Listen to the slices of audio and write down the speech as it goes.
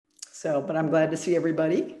But I'm glad to see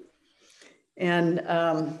everybody. And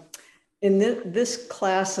in this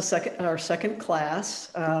class, our second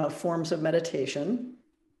class, forms of meditation,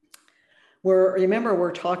 remember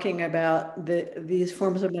we're talking about these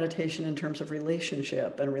forms of meditation in terms of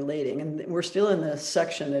relationship and relating, and we're still in the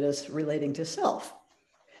section that is relating to self.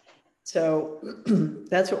 So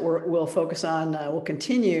that's what we'll focus on. We'll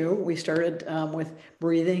continue. We started with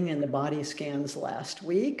breathing and the body scans last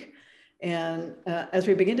week. And as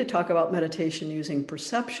we begin to talk about meditation using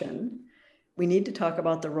perception, we need to talk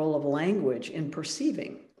about the role of language in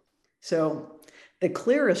perceiving. So the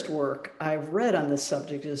clearest work I've read on this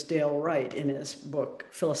subject is Dale Wright in his book,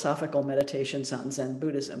 Philosophical Meditations on Zen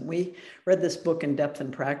Buddhism. We read this book in depth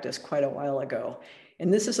and practice quite a while ago.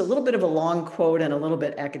 And this is a little bit of a long quote and a little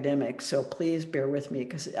bit academic, so please bear with me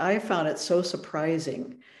because I found it so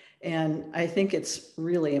surprising and I think it's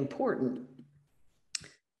really important.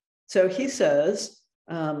 So he says,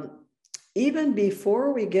 even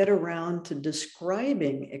before we get around to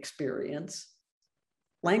describing experience,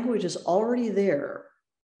 language is already there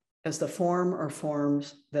as the form or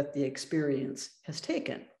forms that the experience has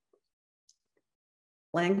taken.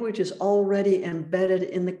 Language is already embedded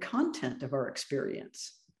in the content of our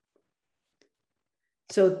experience.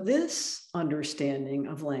 So this understanding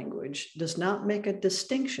of language does not make a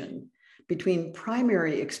distinction between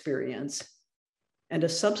primary experience and a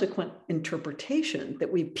subsequent interpretation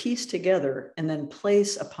that we piece together and then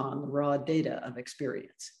place upon the raw data of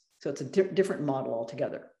experience. So it's a different model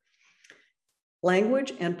altogether.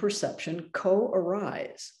 Language and perception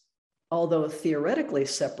co-arise, although theoretically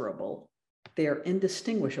separable. They are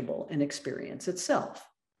indistinguishable in experience itself.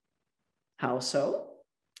 How so?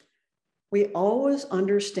 We always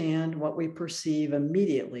understand what we perceive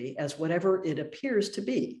immediately as whatever it appears to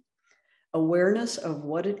be. Awareness of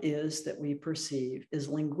what it is that we perceive is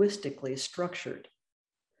linguistically structured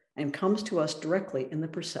and comes to us directly in the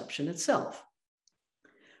perception itself.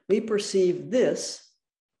 We perceive this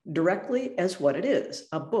directly as what it is,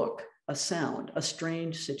 a book, a sound, a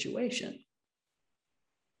strange situation.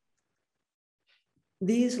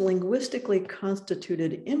 These linguistically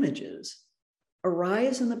constituted images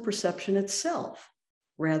arise in the perception itself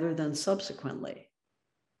rather than subsequently.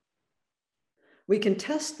 We can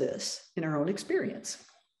test this in our own experience.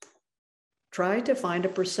 Try to find a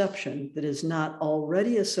perception that is not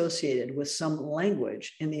already associated with some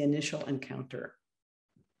language in the initial encounter.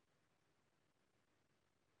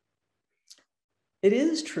 It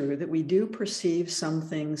is true that we do perceive some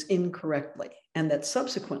things incorrectly, and that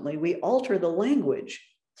subsequently we alter the language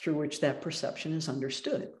through which that perception is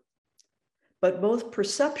understood. But both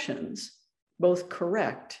perceptions, both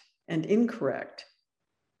correct and incorrect,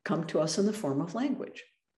 come to us in the form of language.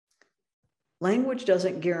 Language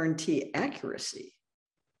doesn't guarantee accuracy.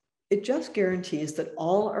 It just guarantees that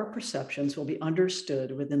all our perceptions will be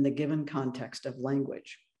understood within the given context of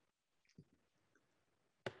language.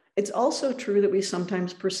 It's also true that we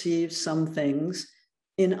sometimes perceive some things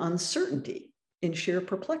in uncertainty, in sheer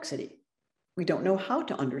perplexity. We don't know how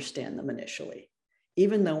to understand them initially,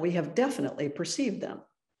 even though we have definitely perceived them.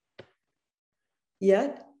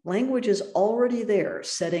 Yet, language is already there,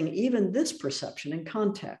 setting even this perception in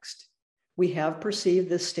context. We have perceived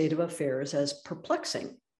this state of affairs as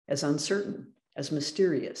perplexing, as uncertain, as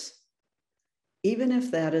mysterious, even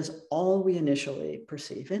if that is all we initially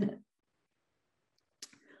perceive in it.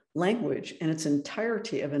 Language, in its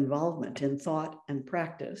entirety of involvement in thought and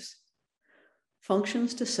practice,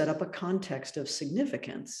 functions to set up a context of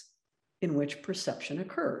significance in which perception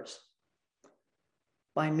occurs.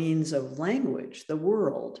 By means of language, the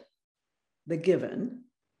world, the given,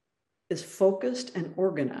 is focused and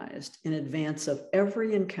organized in advance of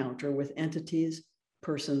every encounter with entities,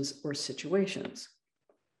 persons, or situations.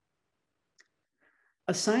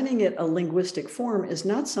 Assigning it a linguistic form is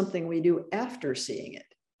not something we do after seeing it.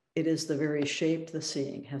 It is the very shape the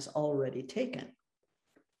seeing has already taken.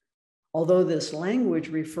 Although this language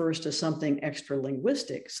refers to something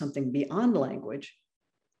extra-linguistic, something beyond language,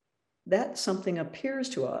 that something appears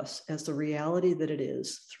to us as the reality that it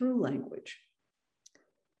is through language.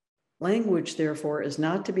 Language, therefore, is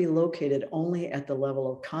not to be located only at the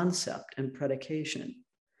level of concept and predication.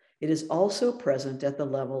 It is also present at the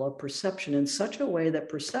level of perception in such a way that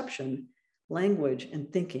perception, language,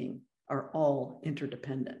 and thinking are all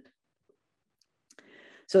interdependent.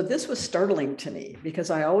 So this was startling to me because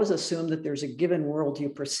I always assume that there's a given world you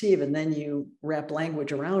perceive and then you wrap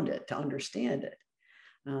language around it to understand it.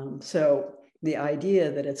 So the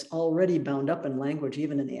idea that it's already bound up in language,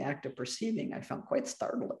 even in the act of perceiving, I found quite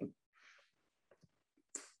startling.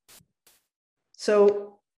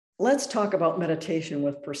 So let's talk about meditation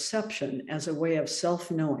with perception as a way of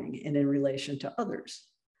self-knowing and in relation to others.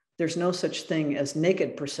 There's no such thing as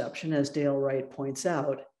naked perception, as Dale Wright points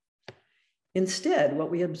out. Instead,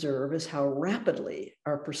 what we observe is how rapidly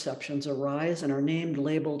our perceptions arise and are named,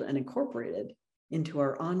 labeled, and incorporated into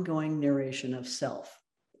our ongoing narration of self.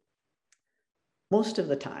 Most of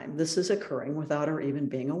the time, this is occurring without our even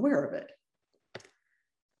being aware of it.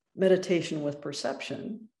 Meditation with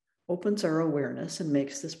perception opens our awareness and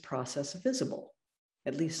makes this process visible,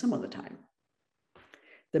 at least some of the time.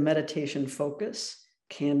 The meditation focus,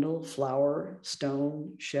 candle, flower,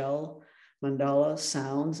 stone, shell, mandala,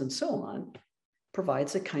 sounds, and so on,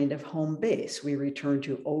 provides a kind of home base we return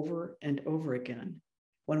to over and over again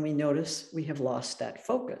when we notice we have lost that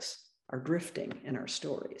focus, are drifting in our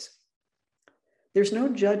stories. There's no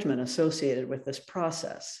judgment associated with this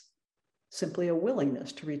process, simply a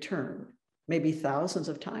willingness to return, maybe thousands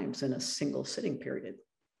of times in a single sitting period,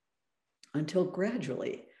 until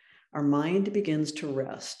gradually our mind begins to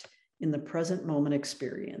rest in the present moment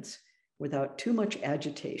experience without too much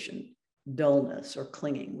agitation, dullness, or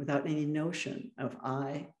clinging, without any notion of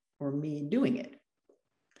I or me doing it.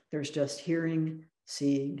 There's just hearing,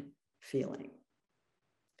 seeing, feeling.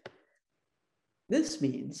 This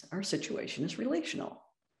means our situation is relational.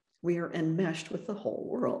 We are enmeshed with the whole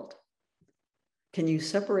world. Can you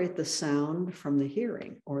separate the sound from the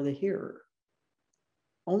hearing or the hearer?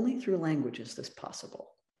 Only through language is this possible.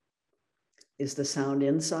 Is the sound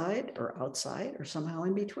inside or outside or somehow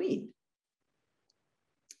in between?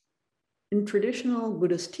 In traditional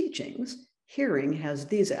Buddhist teachings, hearing has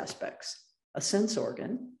these aspects: a sense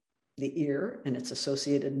organ, the ear and its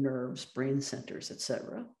associated nerves, brain centers,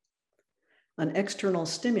 etc., an external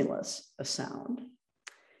stimulus, a sound,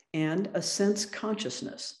 and a sense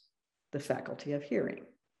consciousness, the faculty of hearing,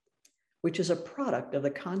 which is a product of the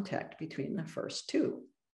contact between the first two.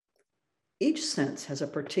 Each sense has a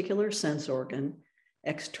particular sense organ,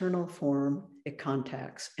 external form it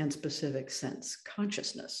contacts, and specific sense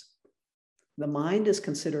consciousness. The mind is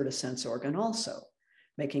considered a sense organ also,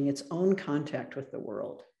 making its own contact with the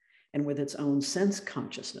world and with its own sense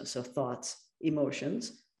consciousness of thoughts,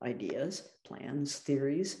 emotions, ideas, plans,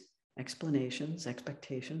 theories, explanations,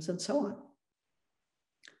 expectations, and so on.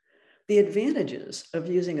 The advantages of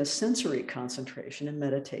using a sensory concentration in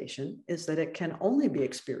meditation is that it can only be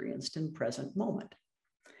experienced in present moment.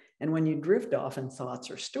 And when you drift off in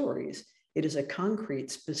thoughts or stories, it is a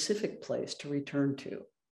concrete, specific place to return to.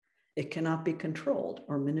 It cannot be controlled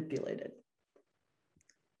or manipulated.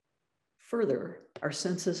 Further, our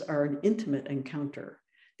senses are an intimate encounter,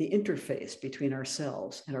 the interface between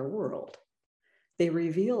ourselves and our world. They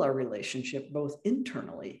reveal our relationship both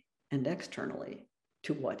internally and externally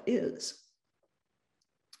to what is.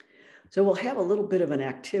 So we'll have a little bit of an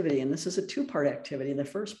activity, and this is a two-part activity. In the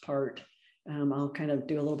first part, I'll kind of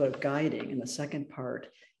do a little bit of guiding. In the second part,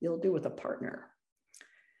 you'll do with a partner.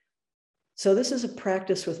 So this is a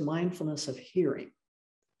practice with mindfulness of hearing.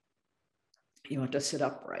 You want to sit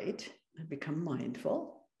upright and become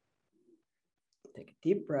mindful. Take a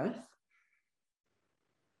deep breath.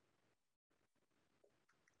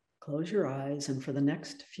 Close your eyes, and for the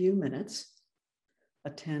next few minutes,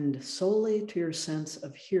 attend solely to your sense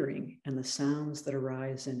of hearing and the sounds that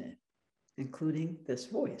arise in it, including this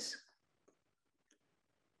voice.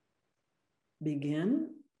 Begin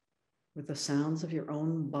with the sounds of your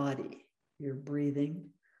own body, your breathing,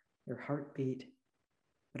 your heartbeat,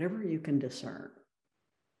 whatever you can discern.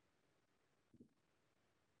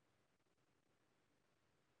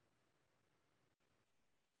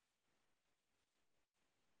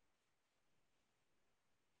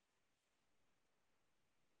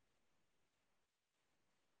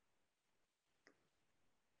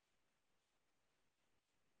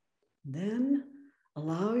 Then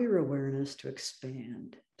allow your awareness to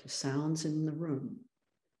expand to sounds in the room,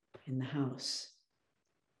 in the house,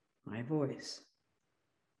 my voice,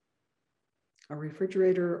 a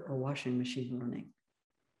refrigerator or washing machine running,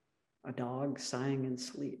 a dog sighing in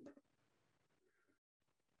sleep.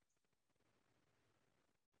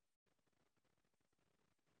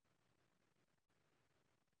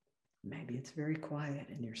 Maybe it's very quiet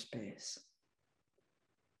in your space.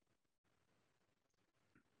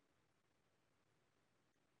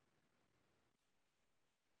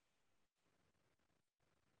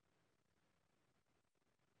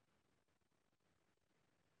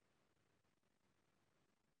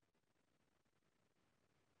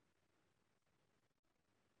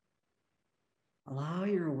 Allow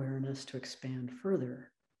your awareness to expand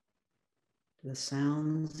further to the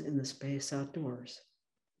sounds in the space outdoors,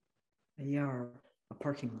 a yard, a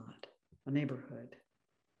parking lot, a neighborhood,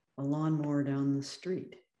 a lawnmower down the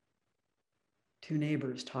street, two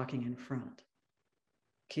neighbors talking in front,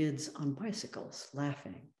 kids on bicycles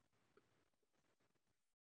laughing.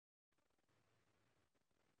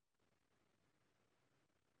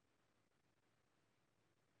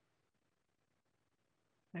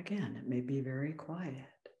 Again, it may be very quiet.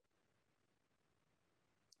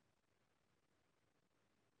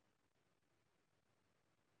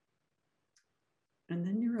 And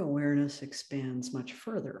then your awareness expands much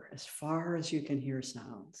further, as far as you can hear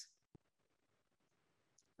sounds.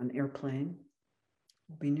 An airplane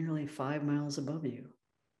will be nearly 5 miles above you.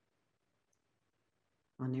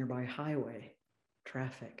 A nearby highway,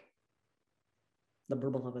 traffic, the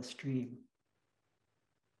burble of a stream.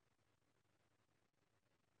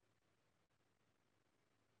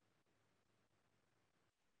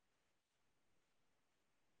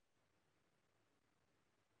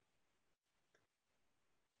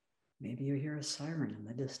 Maybe you hear a siren in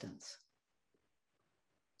the distance.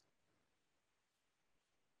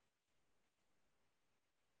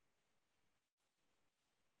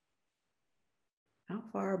 How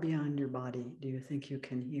far beyond your body do you think you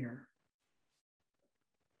can hear?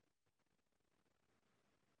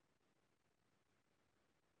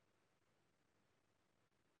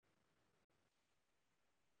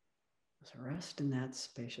 Just rest in that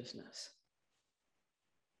spaciousness.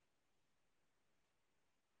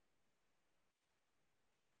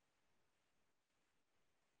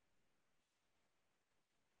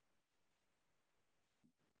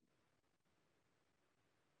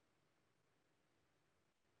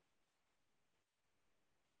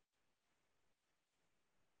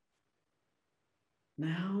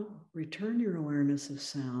 Now return your awareness of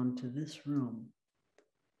sound to this room,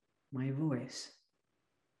 my voice,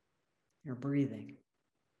 your breathing.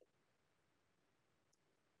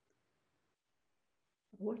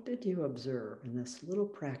 What did you observe in this little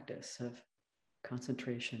practice of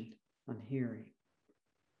concentration on hearing?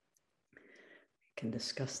 We can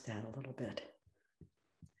discuss that a little bit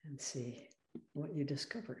and see what you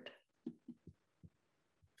discovered.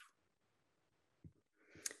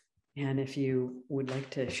 And if you would like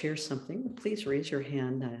to share something, please raise your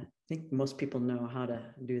hand. I think most people know how to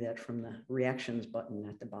do that from the reactions button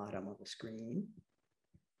at the bottom of the screen.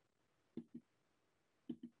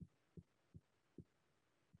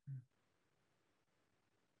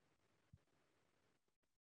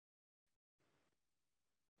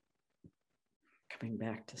 Coming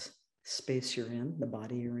back to space you're in, the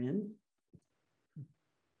body you're in.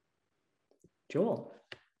 Joel,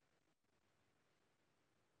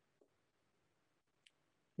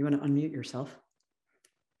 you want to unmute yourself?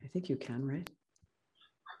 I think you can, right?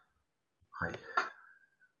 Hi,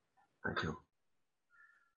 thank you.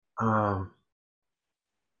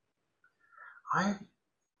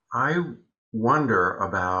 I wonder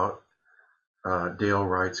about Dale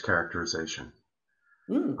Wright's characterization.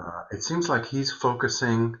 It seems like he's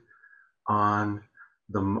focusing on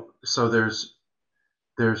so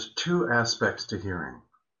there's two aspects to hearing,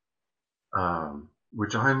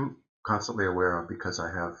 which I'm constantly aware of because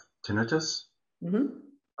I have tinnitus,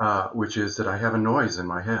 which is that I have a noise in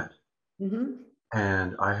my head,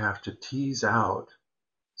 and I have to tease out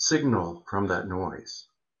signal from that noise.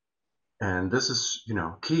 And this is,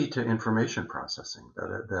 key to information processing,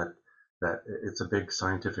 that it's a big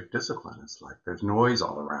scientific discipline. It's like there's noise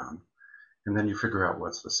all around, and then you figure out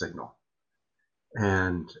what's the signal.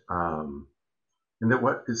 And that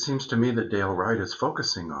what it seems to me that Dale Wright is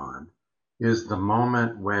focusing on is the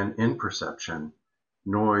moment when in perception,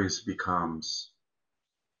 noise becomes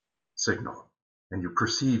signal, and you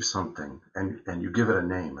perceive something, and you give it a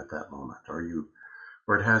name at that moment, or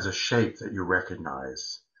it has a shape that you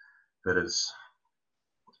recognize, that is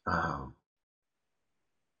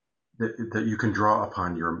that you can draw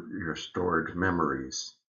upon your stored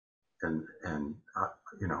memories, and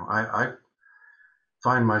I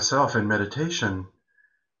find myself in meditation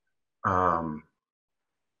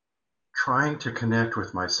trying to connect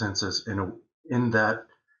with my senses in that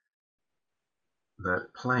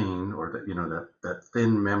plane, or that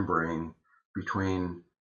thin membrane between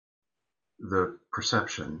the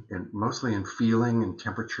perception, and mostly in feeling and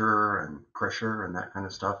temperature and pressure and that kind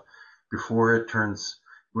of stuff, before it turns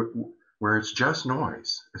where it's just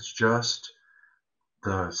noise. It's just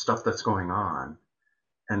the stuff that's going on,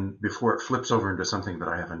 and before it flips over into something that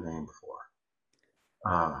I have a name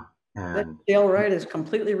for. And Dale Wright is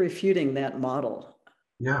completely refuting that model.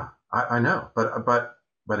 Yeah, I know, but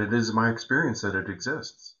it is my experience that it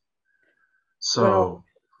exists. So well,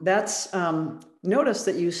 that's notice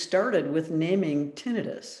that you started with naming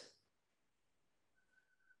tinnitus.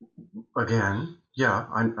 Again, yeah,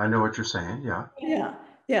 I know what you're saying. Yeah.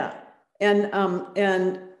 Yeah. And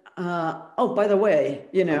Oh, by the way,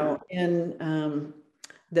 in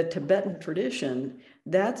the Tibetan tradition,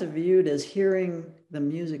 that's viewed as hearing the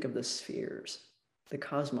music of the spheres, the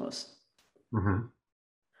cosmos. Mm-hmm.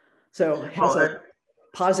 So it has a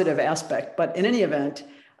positive aspect. But in any event,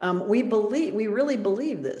 we really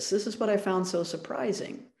believe this. This is what I found so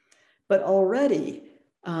surprising. But already,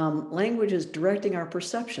 language is directing our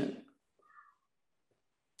perception.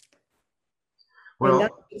 Well,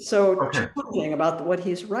 and that's so challenging about what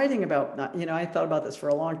he's writing about. I thought about this for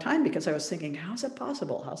a long time because I was thinking, how's that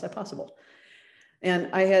possible? How's that possible? And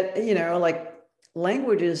I had, like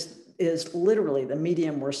language is literally the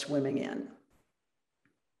medium we're swimming in.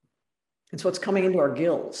 It's what's coming into our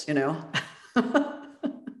gills, I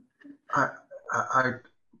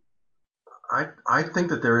think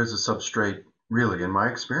that there is a substrate, really. In my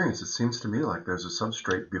experience, it seems to me like there's a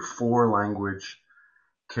substrate before language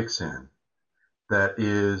kicks in that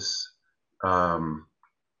is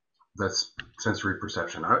that's sensory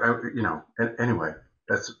perception. Anyway,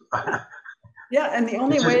 that's yeah. And the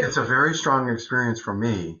only way it's a very strong experience for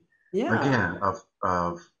me. Yeah. Again, of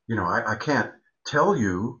I can't tell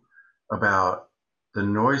you about the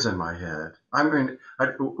noise in my head. I mean,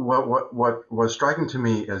 what was striking to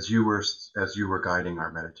me as you were guiding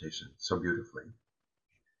our meditation so beautifully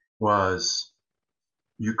was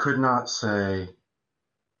you could not say,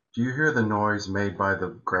 "Do you hear the noise made by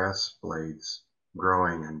the grass blades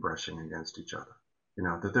growing and brushing against each other?"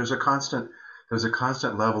 That there's a constant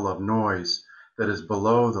level of noise that is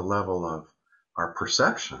below the level of our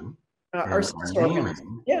perception and our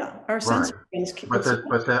naming. Yeah, our sense organs. But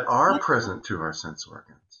that are present to our sense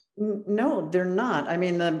organs. No, they're not. I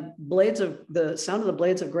mean, the sound of the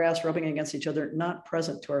blades of grass rubbing against each other, not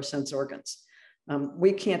present to our sense organs.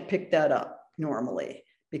 We can't pick that up normally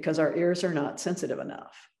because our ears are not sensitive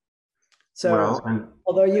enough. So,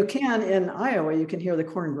 although you can in Iowa, you can hear the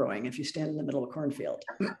corn growing if you stand in the middle of a cornfield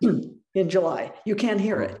in July. You can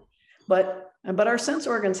hear it, but our sense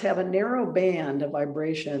organs have a narrow band of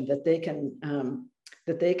vibration that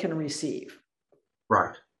they can receive.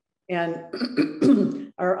 Right.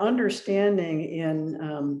 And our understanding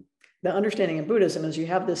in Buddhism is you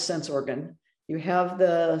have this sense organ, you have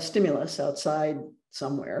the stimulus outside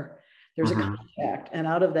somewhere. There's a contact, and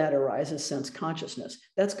out of that arises sense consciousness.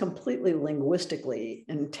 That's completely linguistically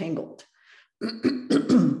entangled.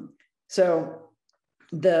 So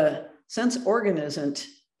the sense organ isn't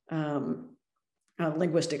a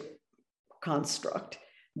linguistic construct.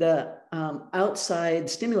 The outside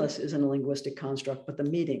stimulus isn't a linguistic construct, but the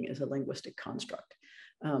meeting is a linguistic construct.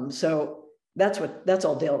 So that's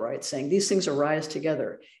all Dale Wright's saying. These things arise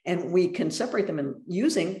together, and we can separate them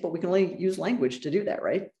but we can only use language to do that,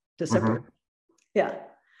 right? To separate. Yeah.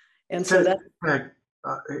 And so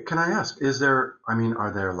can I ask,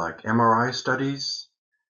 are there like MRI studies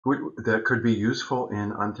that could be useful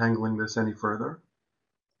in untangling this any further?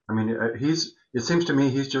 I mean, it seems to me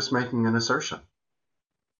he's just making an assertion.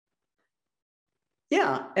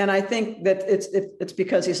 Yeah, and I think that it's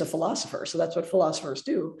because he's a philosopher, so that's what philosophers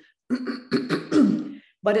do.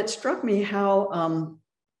 But it struck me how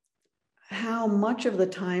much of the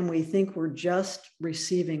time we think we're just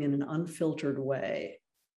receiving in an unfiltered way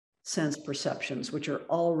sense perceptions, which are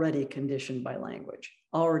already conditioned by language,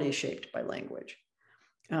 already shaped by language.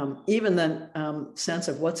 Even the sense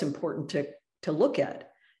of what's important to look at,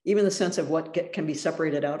 even the sense of what can be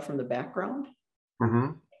separated out from the background.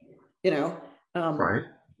 Right.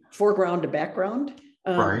 Foreground to background.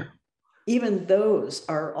 Right. Even those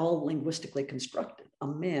are all linguistically constructed. A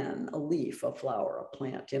man, a leaf, a flower, a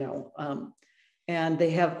plant, and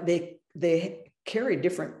they carry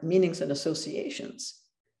different meanings and associations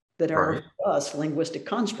that are for us linguistic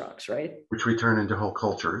constructs, right? Which we turn into whole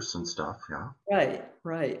cultures and stuff, yeah.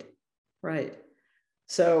 Right.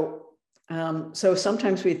 So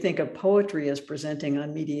sometimes we think of poetry as presenting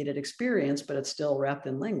unmediated experience, but it's still wrapped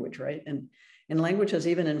in language, right? And language has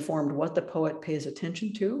even informed what the poet pays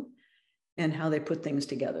attention to and how they put things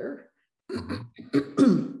together.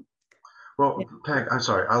 Well, Peg, I'm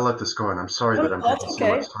sorry, I'll let this go, and I'm sorry that I'm taking so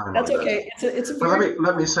much time. That's okay. But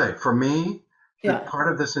let me say, for me, part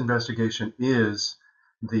of this investigation is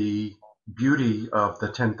the beauty of the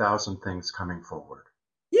 10,000 things coming forward.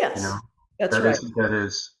 Yes, that's right. That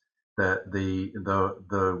is that the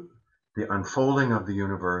unfolding of the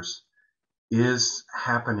universe is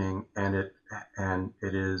happening, and it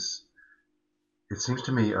seems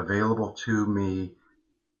to me available to me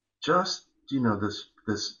just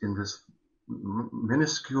this in this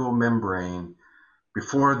minuscule membrane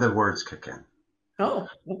before the words kick in. Oh,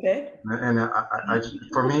 okay. And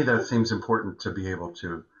for me, that seems important to be able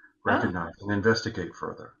to recognize and investigate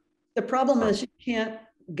further. The problem is you can't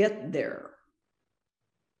get there.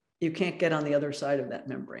 You can't get on the other side of that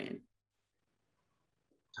membrane.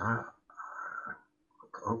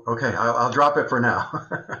 Okay, I'll drop it for now.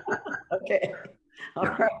 Okay, all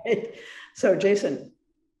right. So Jason.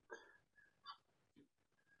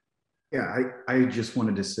 Yeah, I just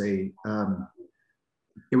wanted to say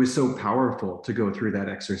it was so powerful to go through that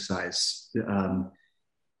exercise.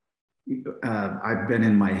 I've been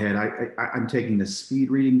in my head. I'm taking this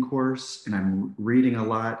speed reading course, and I'm reading a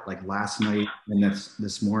lot, like last night and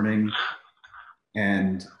this morning,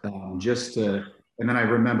 and and then I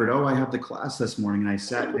remembered, oh, I have the class this morning, and I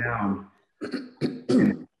sat down,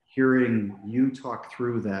 and hearing you talk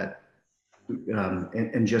through that,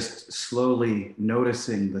 and just slowly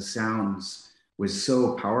noticing the sounds was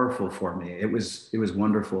so powerful for me. It was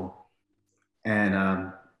wonderful,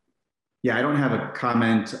 and yeah, I don't have a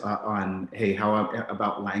comment on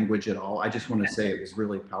about language at all. I just want to say it was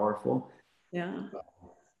really powerful. Yeah.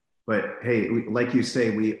 But hey, like you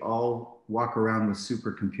say, we all walk around with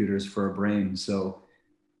supercomputers for a brain. So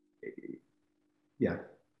yeah,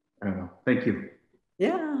 I don't know. Thank you.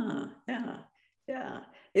 Yeah.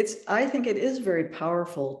 I think it is very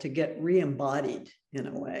powerful to get re-embodied in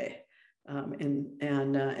a way,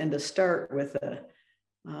 and to start with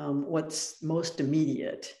what's most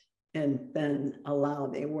immediate, and then allow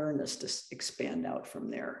the awareness to expand out from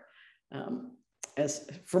there. As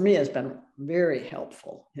for me, has been very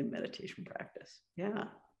helpful in meditation practice. Yeah.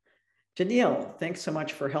 Janelle, thanks so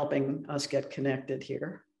much for helping us get connected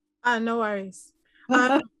here. No worries.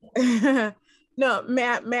 No,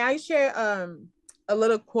 may I share a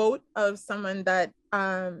little quote of someone that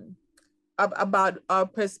about our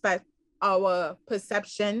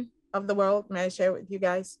perception of the world? May I share with you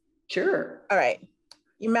guys? Sure. All right.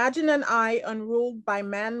 Imagine an eye unruled by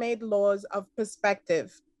man-made laws of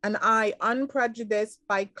perspective, an eye unprejudiced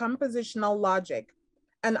by compositional logic,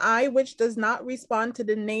 an eye which does not respond to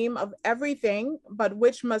the name of everything, but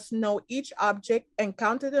which must know each object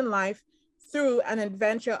encountered in life through an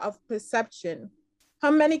adventure of perception.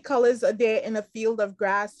 How many colors are there in a field of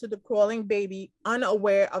grass to the crawling baby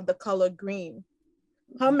unaware of the color green?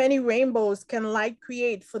 How many rainbows can light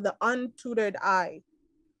create for the untutored eye?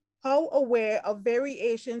 How aware of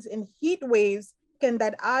variations in heat waves can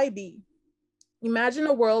that eye be? Imagine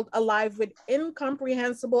a world alive with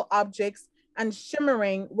incomprehensible objects and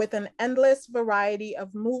shimmering with an endless variety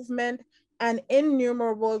of movement and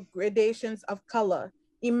innumerable gradations of color.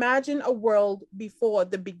 Imagine a world before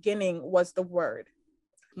the beginning was the word.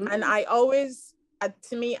 Mm-hmm. And I always,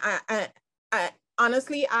 to me, I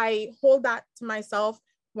honestly, I hold that to myself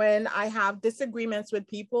when I have disagreements with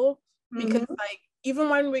people, because like, even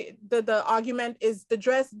when the argument is the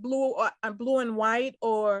dress blue or blue and white,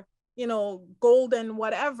 or, you know, gold and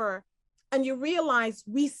whatever, and you realize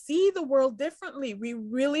we see the world differently. We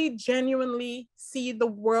really genuinely see the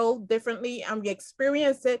world differently, and we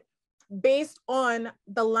experience it based on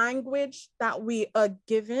the language that we are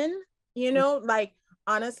given, you know, like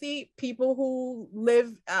honestly, people who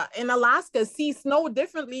live in Alaska see snow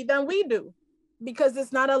differently than we do, because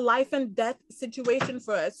it's not a life and death situation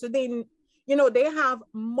for us. So they, you know, they have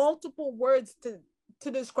multiple words to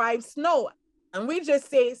describe snow, and we just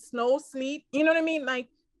say snow, sleet, you know what I mean? Like,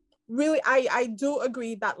 really, I do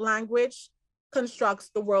agree that language constructs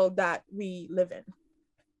the world that we live in.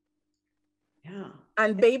 Yeah.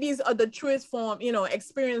 And babies are the truest form, you know,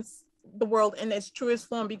 experience the world in its truest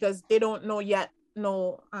form, because they don't know yet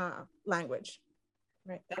no language.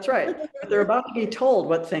 Right. That's right. They're about to be told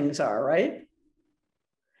what things are, right?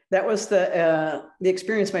 That was the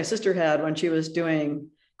experience my sister had when she was doing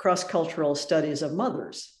cross-cultural studies of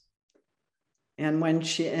mothers. And when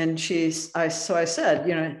I said,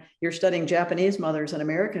 you know, you're studying Japanese mothers and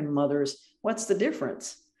American mothers, what's the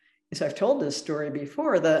difference? So I've told this story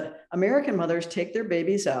before. The American mothers take their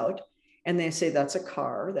babies out and they say, that's a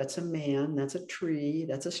car, that's a man, that's a tree,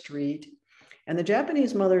 that's a street. And the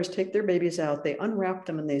Japanese mothers take their babies out, they unwrap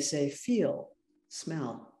them and they say, feel,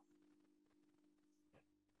 smell.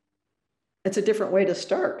 It's a different way to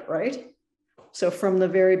start, right? So from the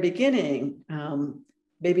very beginning,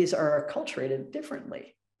 babies are acculturated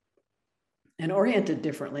differently and oriented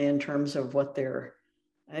differently in terms of what their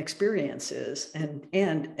experience is,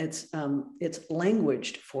 and it's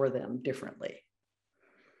languaged for them differently.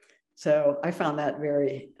 So I found that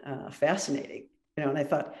very fascinating, you know, and I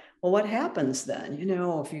thought, well, what happens then? You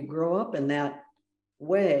know, if you grow up in that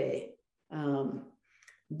way,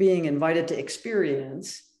 being invited to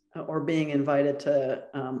experience or being invited to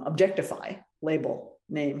objectify, label,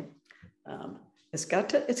 name, it's got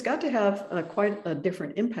to have quite a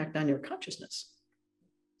different impact on your consciousness.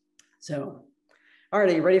 So, all right,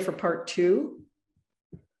 are you ready for part 2?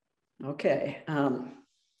 Okay.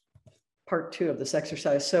 Part 2 of this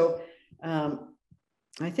exercise. So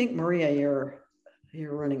I think, Maria,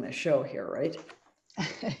 you're running the show here, right?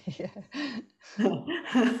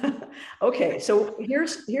 Okay, so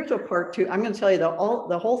here's what part 2. I'm going to tell you the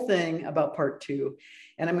whole thing about part 2,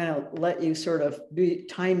 and I'm going to let you sort of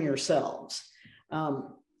time yourselves,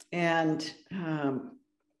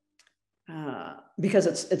 because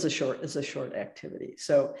it's a short activity.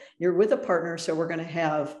 So you're with a partner. So we're going to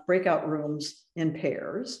have breakout rooms in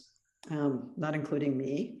pairs, not including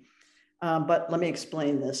me. But let me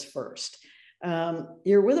explain this first.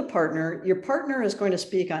 You're with a partner. Your partner is going to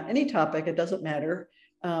speak on any topic, it doesn't matter,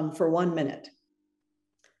 for 1 minute.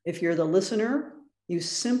 If you're the listener, you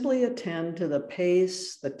simply attend to the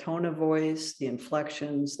pace, the tone of voice, the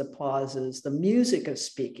inflections, the pauses, the music of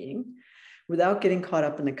speaking, without getting caught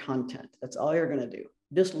up in the content. That's all you're going to do.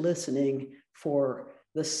 Just listening for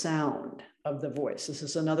the sound of the voice. This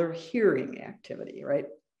is another hearing activity, right?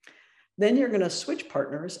 Then you're going to switch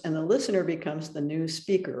partners, and the listener becomes the new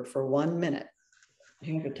speaker for 1 minute.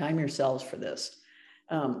 You have to time yourselves for this.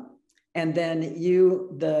 And then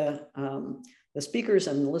the speakers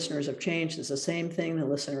and the listeners have changed. It's the same thing. The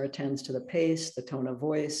listener attends to the pace, the tone of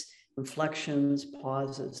voice, inflections,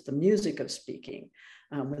 pauses, the music of speaking,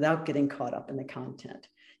 without getting caught up in the content.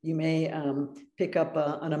 You may pick up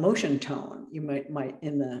an emotion tone. You might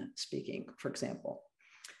in the speaking, for example.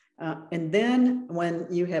 And then when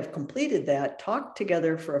you have completed that, talk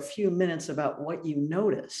together for a few minutes about what you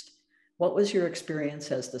noticed. What was your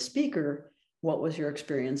experience as the speaker? What was your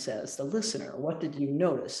experience as the listener? What did you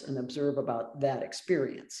notice and observe about that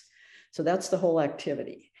experience? So that's the whole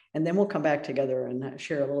activity. And then we'll come back together and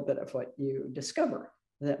share a little bit of what you discover.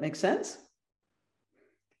 Does that make sense?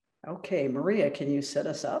 Okay, Maria, can you set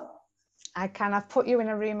us up? I can. I've put you in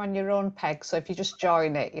a room on your own, Peg. So if you just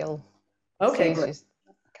join it, you'll. Okay, great.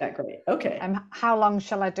 Okay, great. Okay. How long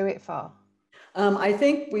shall I do it for? I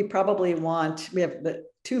think we probably we have the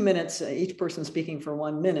 2 minutes, each person speaking for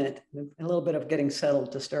 1 minute, a little bit of getting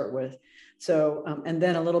settled to start with. So, and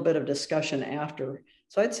then a little bit of discussion after.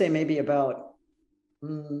 So I'd say maybe about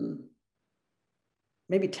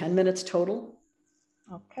maybe 10 minutes total.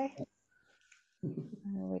 Okay. There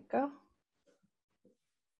we go.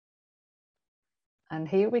 And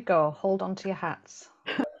here we go. Hold on to your hats.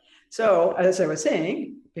 So as I was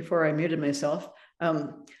saying before I muted myself,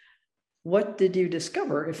 what did you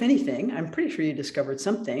discover, if anything? I'm pretty sure you discovered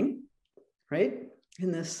something, right,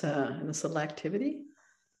 in this little activity.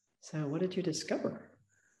 So what did you discover?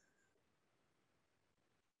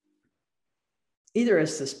 Either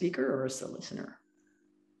as the speaker or as the listener.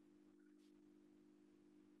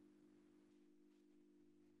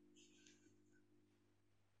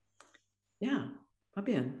 Yeah,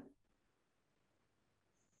 Fabian.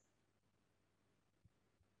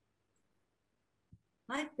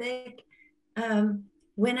 I think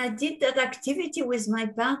when I did that activity with my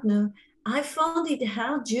partner, I found it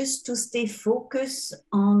hard just to stay focused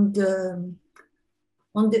on the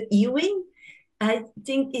hearing. I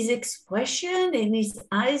think his expression and his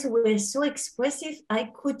eyes were so expressive.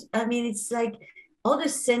 It's like all the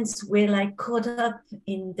senses were like caught up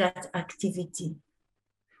in that activity.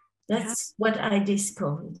 That's what I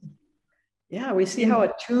discovered. Yeah, we see how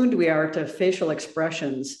attuned we are to facial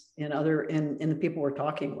expressions in the people we're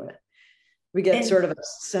talking with. We get sort of a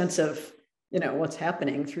sense of, what's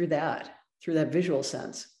happening through that visual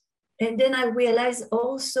sense. And then I realized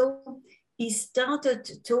also he started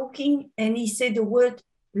talking and he said the word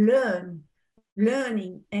learning.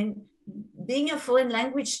 And being a foreign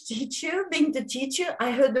language teacher, being the teacher,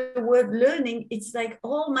 I heard the word learning. It's like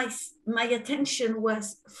all my attention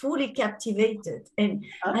was fully captivated. And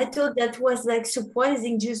I thought that was like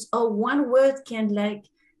surprising, just how one word can like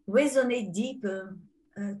resonate deeper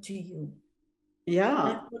to you.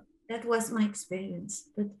 Yeah. That was my experience.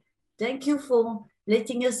 But thank you for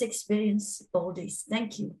letting us experience all this.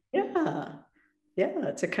 Thank you. Yeah. Yeah.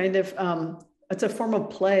 It's a kind of, it's a form of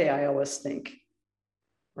play, I always think.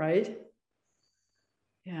 Right?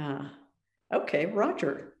 Yeah. Okay,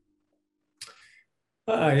 Roger.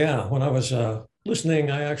 Yeah, when I was listening,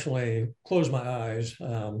 I actually closed my eyes,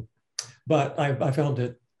 but I found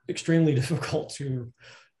it extremely difficult to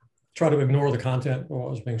try to ignore the content of what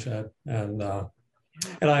was being said. And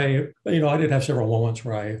I did have several moments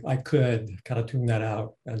where I could kind of tune that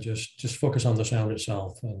out and just focus on the sound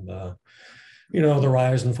itself and, the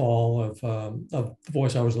rise and fall of the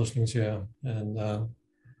voice I was listening to. And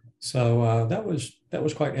so that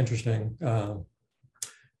was quite interesting, to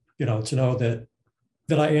know that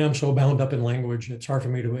I am so bound up in language. It's hard for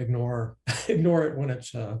me to ignore it when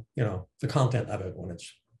it's, the content of it, when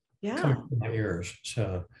it's coming from my ears.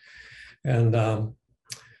 So And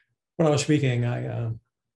when I was speaking, I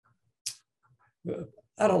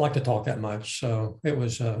don't like to talk that much, so it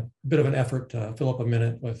was a bit of an effort to fill up a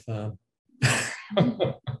minute with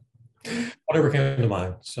whatever came to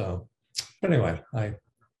mind. So, but anyway, I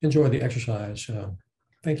enjoyed the exercise.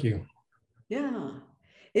 Thank you. Yeah.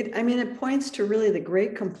 I mean, it points to really the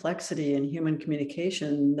great complexity in human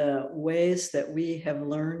communication, the ways that we have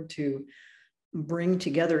learned to bring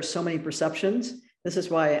together so many perceptions. This is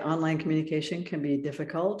why online communication can be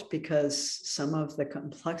difficult, because some of the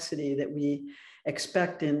complexity that we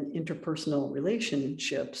expect in interpersonal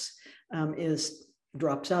relationships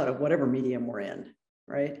drops out of whatever medium we're in,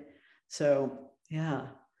 right? So, yeah.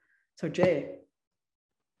 So Jay.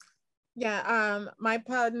 Yeah, my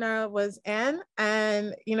partner was Anne,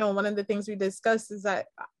 and one of the things we discussed is that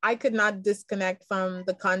I could not disconnect from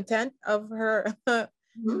the content of her a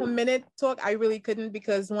minute talk. I really couldn't,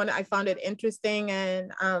 because one, I found it interesting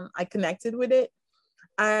and I connected with it.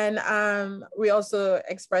 And we also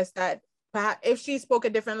expressed that if she spoke a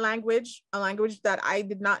different language, a language that I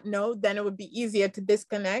did not know, then it would be easier to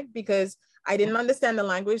disconnect because I didn't understand the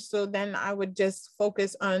language. So then I would just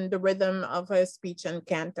focus on the rhythm of her speech and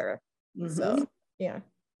canter. So, yeah.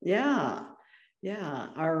 Yeah.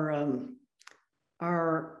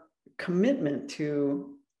 Our commitment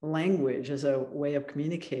to language as a way of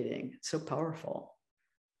communicating, it's so powerful.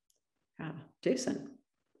 Yeah. Jason.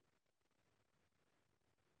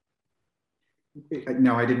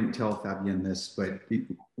 No, I didn't tell Fabienne this, but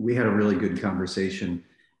we had a really good conversation.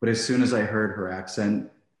 But as soon as I heard her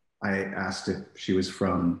accent, I asked if she was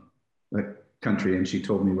from a country, and she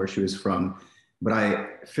told me where she was from. But I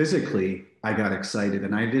got excited,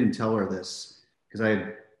 and I didn't tell her this because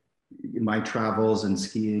in my travels and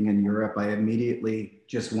skiing in Europe, I immediately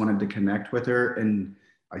just wanted to connect with her. And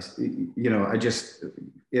I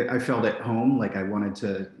felt at home, like I wanted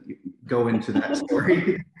to go into that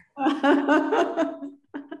story.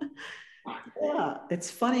 Yeah, it's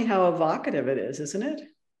funny how evocative it is, isn't it?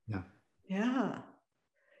 Yeah. Yeah.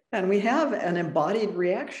 And we have an embodied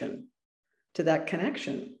reaction to that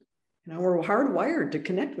connection. We're hardwired to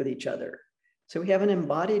connect with each other. So we have an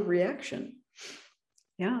embodied reaction.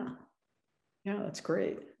 Yeah. Yeah, that's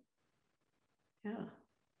great. Yeah.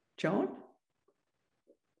 Joan?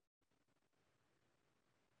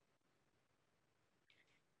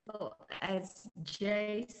 Well, as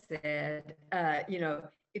Jay said,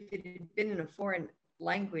 if it had been in a foreign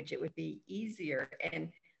language, it would be easier. And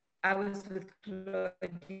I was with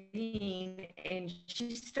Claudine, and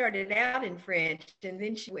she started out in French, and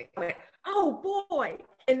then she went, oh boy,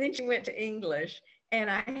 and then she went to English.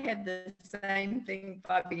 And I had the same thing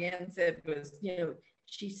Fabienne said was,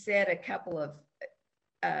 she said a couple of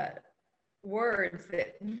words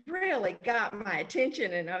that really got my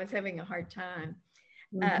attention, and I was having a hard time.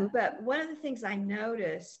 But one of the things I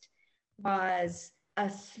noticed was a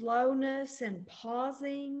slowness and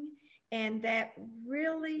pausing, and that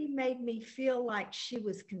really made me feel like she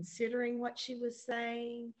was considering what she was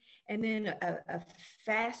saying, and then a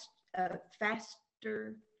faster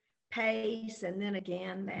pace, and then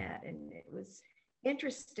again that. And it was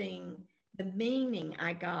interesting, the meaning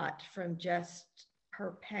I got from just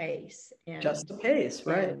her pace. And just the pace,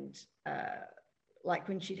 right? And like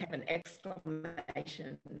when she'd have an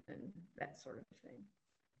exclamation and that sort of thing.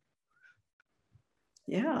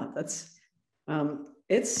 Yeah, that's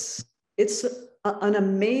it's an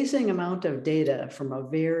amazing amount of data from a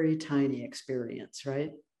very tiny experience,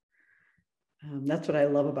 right? That's what I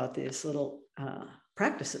love about these little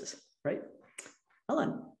practices, right?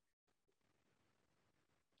 Helen.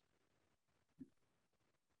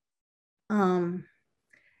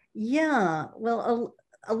 Yeah, well,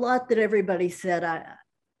 a lot that everybody said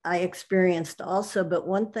I experienced also, but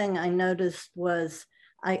one thing I noticed was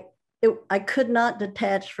I could not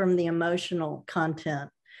detach from the emotional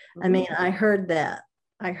content. I mean, I heard that.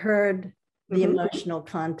 I heard the emotional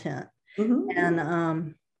content.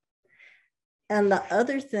 And the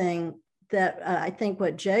other thing that I think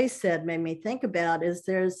what Jay said made me think about is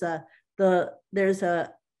there's a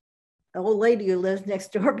old lady who lives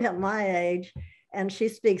next door about my age, and she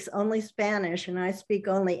speaks only Spanish and I speak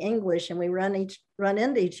only English, and we run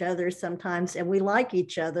into each other sometimes, and we like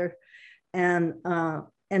each other. And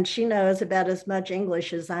she knows about as much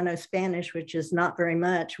English as I know Spanish, which is not very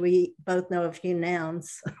much. We both know a few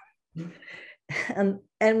nouns. and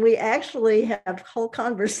we actually have whole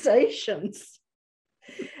conversations.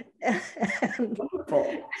 And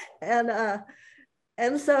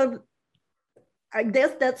so I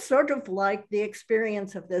guess that's sort of like the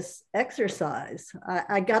experience of this exercise.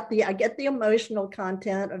 I get the emotional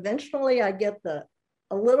content. Eventually I get the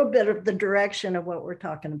a little bit of the direction of what we're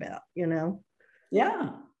talking about, you know?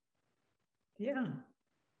 Yeah. Yeah.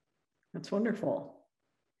 That's wonderful.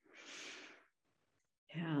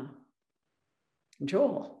 Yeah.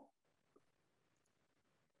 Joel.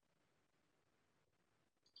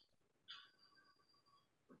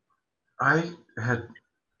 I had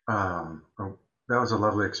that was a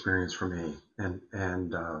lovely experience for me,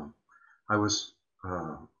 and I was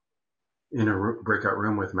in a breakout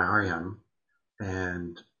room with Mariam,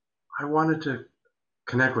 and I wanted to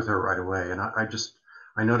connect with her right away, and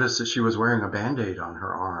I noticed that she was wearing a Band-Aid on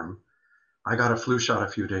her arm. I got a flu shot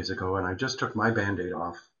a few days ago, and I just took my Band-Aid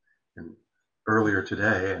off earlier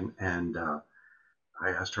today, and I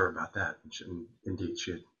asked her about that, and indeed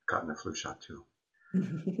she had gotten a flu shot too.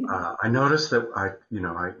 I noticed that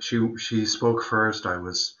she spoke first. I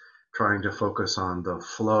was trying to focus on the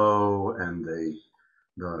flow and the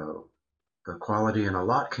quality, and a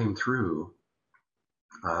lot came through.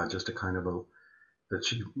 Just a kind of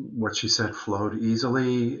what she said flowed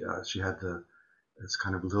easily. She had this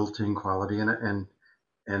kind of lilting quality in it,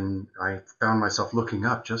 and I found myself looking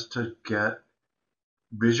up just to get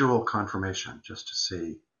visual confirmation, just to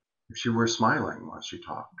see if she were smiling while she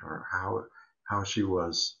talked, or how she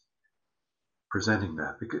was presenting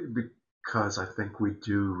that, because I think we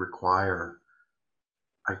do require,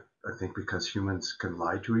 I think because humans can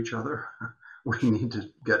lie to each other, we need to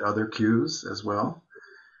get other cues as well.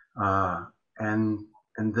 And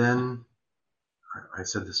then I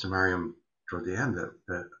said this to Mariam toward the end,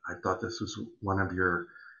 that I thought this was one of your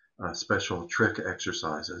special trick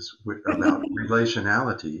exercises about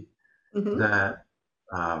relationality, that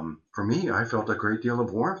for me, I felt a great deal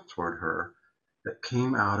of warmth toward her that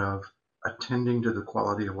came out of attending to the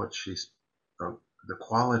quality of the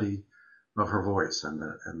quality of her voice and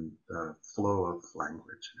the flow of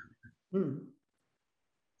language and everything.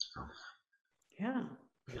 So. Yeah.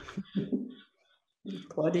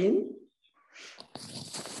 Claudine?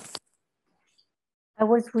 I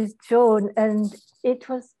was with Joan, and it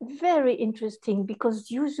was very interesting because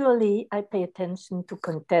usually I pay attention to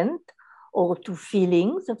content or to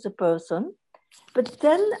feelings of the person, but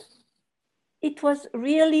then it was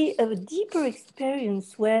really a deeper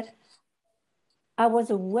experience where I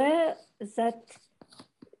was aware that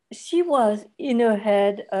she was in her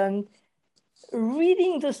head and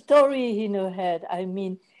reading the story in her head. I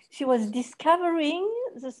mean, she was discovering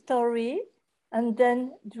the story and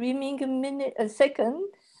then dreaming a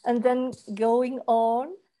second, and then going on.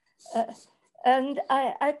 And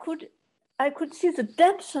I could see the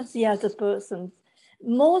depth of the other person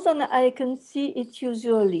more than I can see it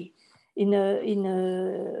usually in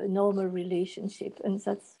a normal relationship. And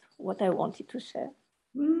that's what I wanted to share.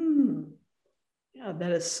 Yeah,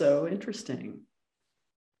 that is so interesting.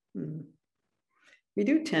 We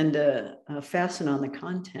do tend to fasten on the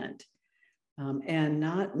content and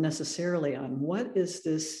not necessarily on what is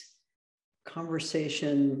this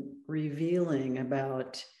conversation revealing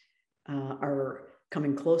about our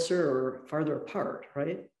coming closer or farther apart,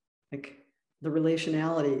 right? Like the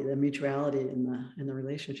relationality, the mutuality in the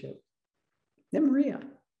relationship. Then Maria.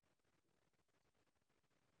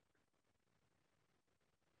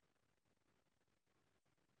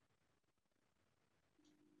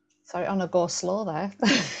 Sorry, on a go slow there.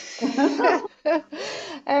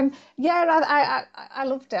 Yeah, I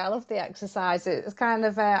loved it. I loved the exercise. It was kind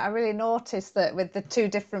of, I really noticed that with the two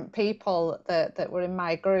different people that were in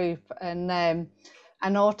my group, and I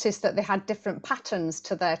noticed that they had different patterns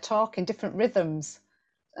to their talking, different rhythms,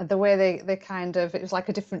 and the way they kind of, it was like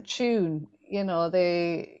a different tune, and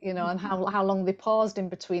how long they paused in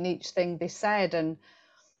between each thing they said, and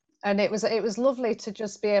it was lovely to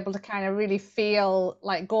just be able to kind of really feel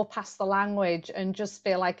like go past the language and just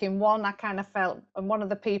feel like in one I kind of felt, and one of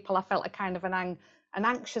the people I felt a kind of an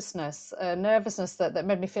anxiousness, a nervousness that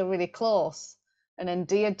made me feel really close and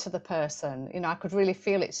endeared to the person. I could really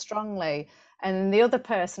feel it strongly. And in the other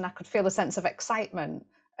person I could feel a sense of excitement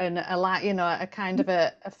and a kind of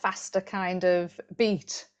a faster kind of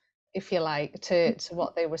beat, if you like, to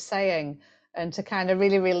what they were saying, and to kind of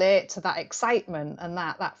really relate to that excitement and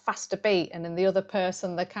that faster beat, and in the other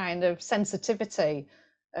person the kind of sensitivity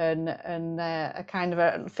and a kind of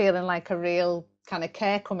a feeling like a real kind of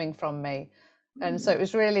care coming from me. And so it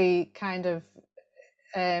was really kind of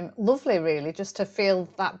lovely, really, just to feel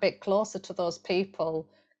that bit closer to those people,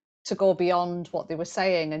 to go beyond what they were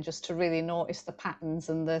saying and just to really notice the patterns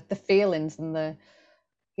and the feelings and the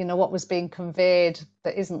what was being conveyed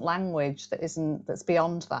that isn't language, that's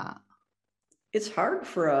beyond that. It's hard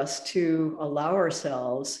for us to allow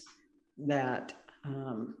ourselves that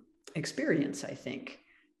experience, I think.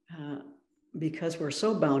 because we're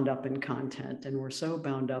so bound up in content and we're so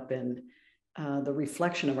bound up in the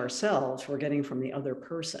reflection of ourselves we're getting from the other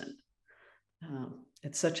person.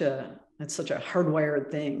 It's such a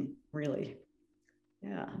hardwired thing, really.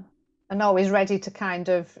 Yeah. And always ready to kind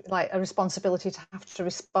of like a responsibility to have to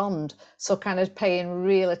respond. So kind of paying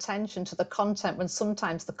real attention to the content when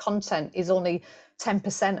sometimes the content is only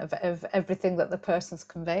 10% of everything that the person's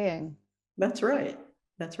conveying. That's right.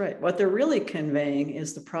 That's right. What they're really conveying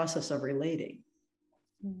is the process of relating.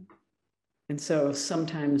 And so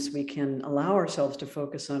sometimes we can allow ourselves to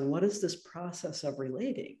focus on what is this process of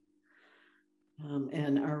relating?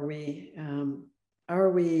 And are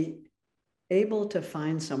we able to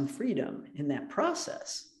find some freedom in that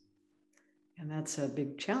process? And that's a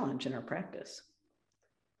big challenge in our practice.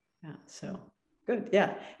 Yeah, so good.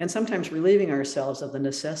 Yeah. And sometimes relieving ourselves of the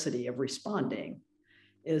necessity of responding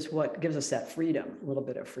is what gives us that freedom, a little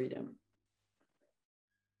bit of freedom.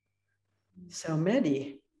 So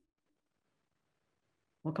Mehdi,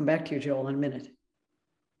 we'll come back to you, Joel, in a minute.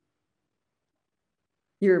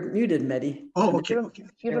 You're muted, Mehdi. Oh, okay.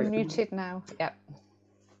 You're muted now. Yeah.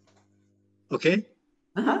 Okay.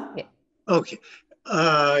 Yeah. Okay.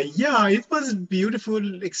 Yeah, it was a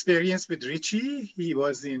beautiful experience with Richie. He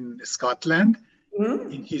was in Scotland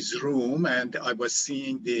in his room, and I was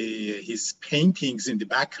seeing his paintings in the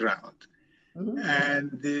background.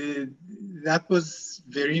 And that was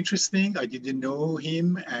very interesting. I didn't know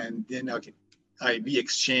him, and then we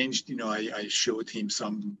exchanged. I showed him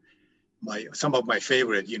some of my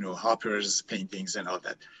favorite, Hopper's paintings and all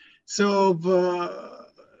that. So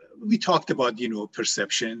we talked about,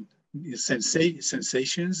 perception,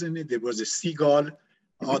 sensations, and there was a seagull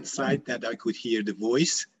outside that I could hear the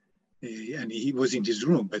voice, and he was in his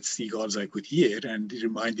room, but seagulls I could hear, and it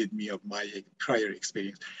reminded me of my prior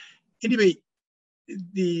experience. Anyway,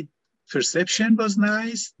 the perception was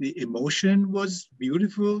nice, the emotion was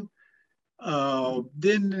beautiful.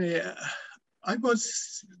 Then I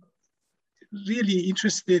was really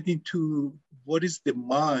interested into what is the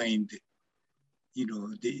mind,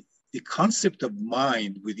 the concept of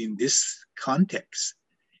mind within this context.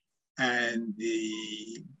 And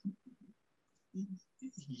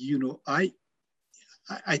I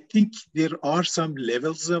think there are some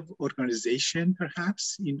levels of organization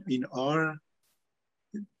perhaps in our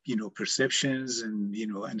perceptions and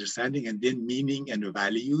understanding, and then meaning and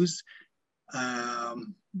values.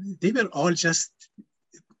 They were all just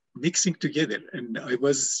mixing together, and I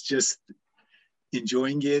was just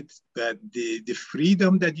enjoying it. But the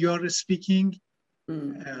freedom that you are speaking,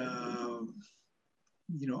 I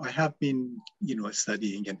have been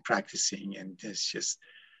studying and practicing, and it's just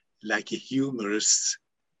like a humorous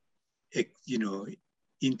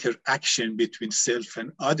interaction between self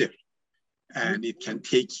and other, and it can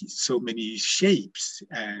take so many shapes,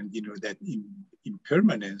 and that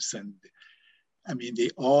impermanence, and I mean they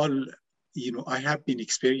all I have been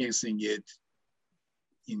experiencing it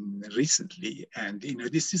recently, and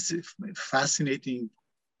this is a fascinating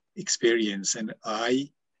experience, and I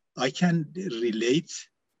can relate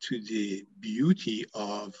to the beauty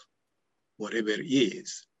of whatever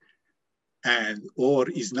is, and or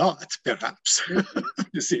is not, perhaps at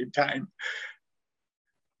the same time.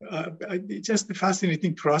 It's just a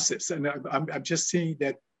fascinating process, and I'm just saying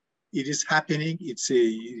that it is happening. It's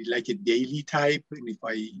like a daily type, and if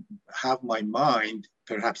I have my mind,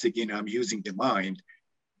 perhaps again I'm using the mind,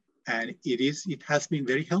 and it has been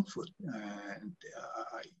very helpful, and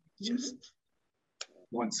I just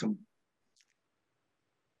want some.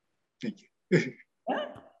 Thank you. Yeah,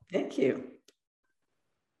 thank you.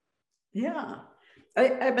 Yeah,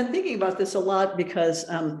 I've been thinking about this a lot because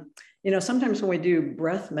sometimes when we do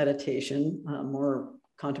breath meditation, more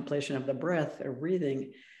contemplation of the breath or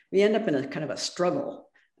breathing, we end up in a kind of a struggle.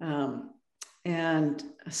 And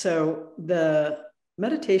so the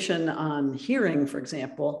meditation on hearing, for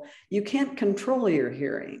example, you can't control your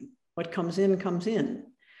hearing. What comes in, comes in.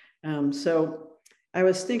 So I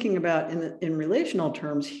was thinking about in relational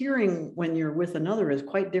terms, hearing when you're with another is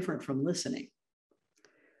quite different from listening.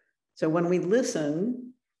 So when we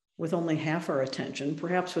listen with only half our attention,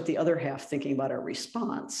 perhaps with the other half thinking about our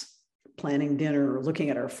response, planning dinner or looking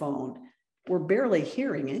at our phone, we're barely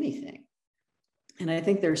hearing anything. And I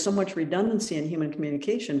think there's so much redundancy in human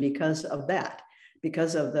communication because of that,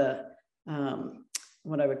 because of the,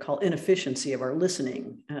 what I would call inefficiency of our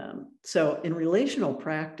listening. So in relational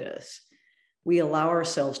practice, we allow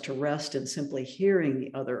ourselves to rest in simply hearing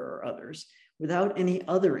the other or others without any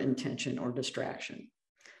other intention or distraction.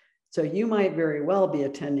 So you might very well be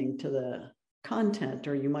attending to the content,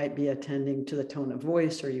 or you might be attending to the tone of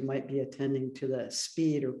voice, or you might be attending to the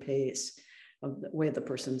speed or pace of the way the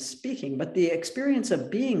person's speaking, but the experience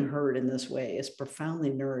of being heard in this way is profoundly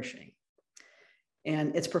nourishing.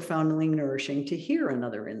 And it's profoundly nourishing to hear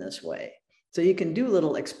another in this way. So you can do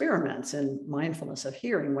little experiments in mindfulness of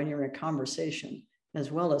hearing when you're in a conversation,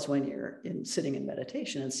 as well as when you're sitting in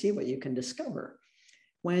meditation, and see what you can discover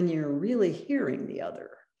when you're really hearing the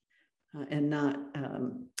other and not,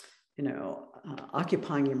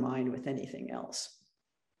 occupying your mind with anything else.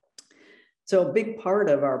 So a big part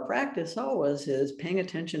of our practice always is paying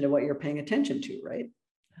attention to what you're paying attention to, right?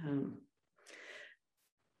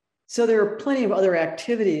 So there are plenty of other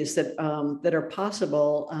activities that are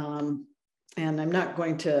possible, and I'm not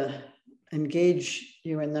going to engage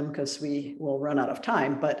you in them because we will run out of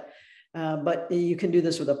time, but you can do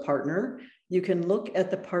this with a partner. You can look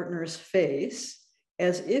at the partner's face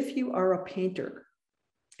as if you are a painter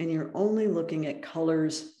and you're only looking at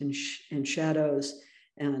colors and shadows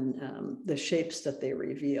and the shapes that they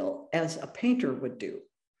reveal, as a painter would do.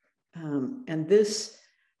 And this,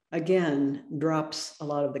 again, drops a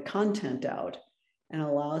lot of the content out and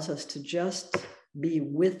allows us to just be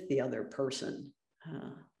with the other person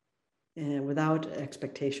and without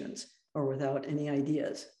expectations or without any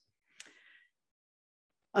ideas.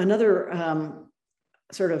 Another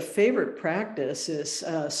sort of favorite practice is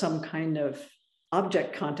some kind of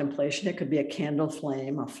object contemplation. It could be a candle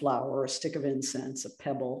flame, a flower, a stick of incense, a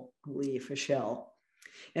pebble, a leaf, a shell.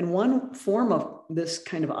 And one form of this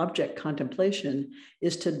kind of object contemplation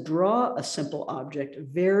is to draw a simple object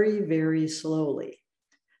very, very slowly.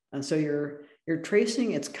 So you're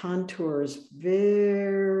tracing its contours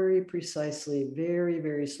very precisely, very,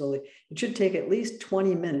 very slowly. It should take at least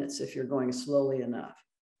 20 minutes if you're going slowly enough.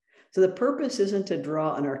 So the purpose isn't to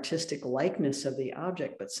draw an artistic likeness of the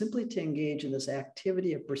object, but simply to engage in this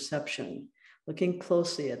activity of perception, looking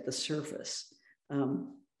closely at the surface.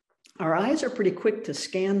 Our eyes are pretty quick to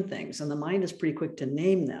scan things, and the mind is pretty quick to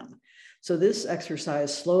name them. So this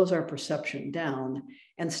exercise slows our perception down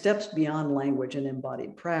and steps beyond language and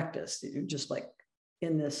embodied practice. You're just like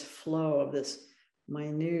in this flow of this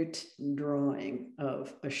minute drawing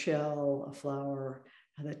of a shell, a flower,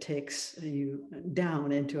 that takes you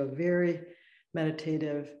down into a very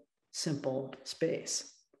meditative, simple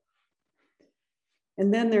space.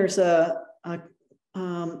 And then there's so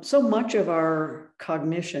much of our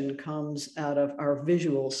cognition comes out of our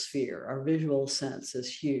visual sphere. Our visual sense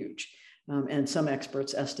is huge. And some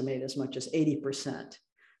experts estimate as much as 80%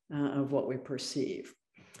 of what we perceive.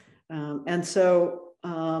 There's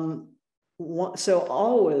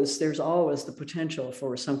always the potential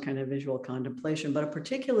for some kind of visual contemplation, but a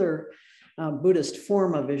particular Buddhist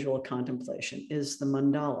form of visual contemplation is the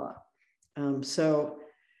mandala.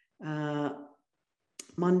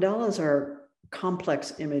 Mandalas are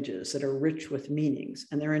complex images that are rich with meanings,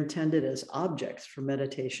 and they're intended as objects for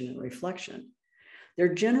meditation and reflection.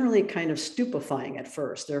 They're generally kind of stupefying at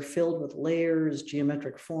first. They're filled with layers,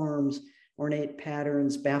 geometric forms, ornate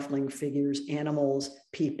patterns, baffling figures, animals,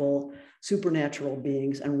 people, supernatural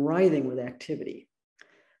beings, and writhing with activity.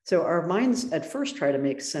 So our minds at first try to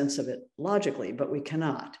make sense of it logically, but we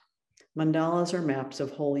cannot. Mandalas are maps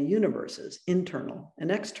of holy universes, internal and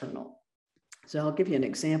external. So I'll give you an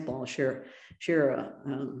example. I'll share a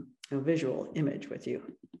visual image with you.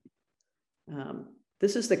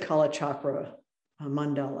 This is the Kala Chakra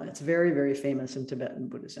mandala. It's very, very famous in Tibetan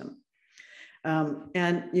Buddhism.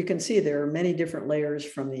 And you can see there are many different layers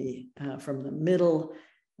from the middle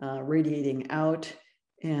radiating out,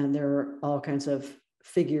 and there are all kinds of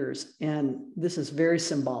figures. And this is very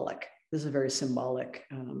symbolic. This is a very symbolic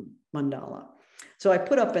mandala. So I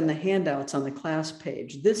put up in the handouts on the class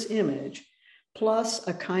page this image, plus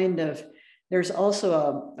there's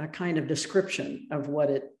also a kind of description of what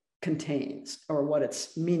it contains or what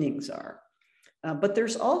its meanings are. But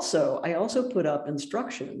I also put up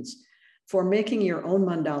instructions for making your own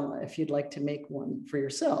mandala if you'd like to make one for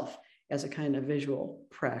yourself as a kind of visual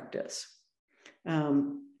practice.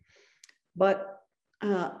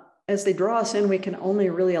 As they draw us in, we can only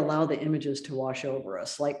really allow the images to wash over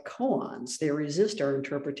us. Like koans, they resist our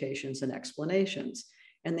interpretations and explanations,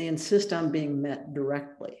 and they insist on being met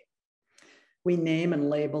directly. We name and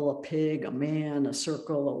label a pig, a man, a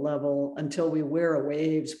circle, a level, until we wear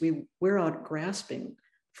waves. We wear out grasping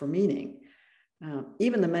for meaning.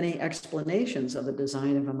 Even the many explanations of the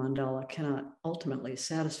design of a mandala cannot ultimately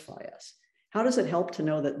satisfy us. How does it help to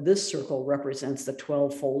know that this circle represents the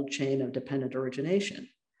 12-fold chain of dependent origination?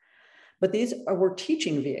 But these were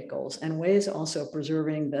teaching vehicles and ways also of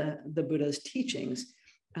preserving the Buddha's teachings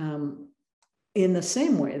in the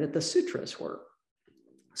same way that the sutras were.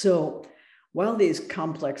 So while these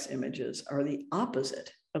complex images are the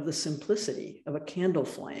opposite of the simplicity of a candle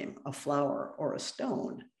flame, a flower, or a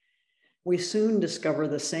stone, we soon discover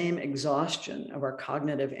the same exhaustion of our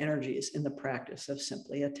cognitive energies in the practice of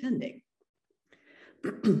simply attending.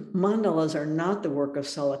 Mandalas are not the work of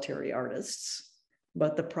solitary artists,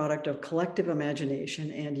 but the product of collective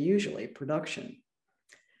imagination and usually production.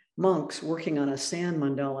 Monks working on a sand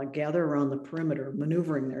mandala gather around the perimeter,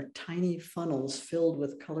 maneuvering their tiny funnels filled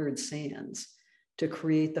with colored sands to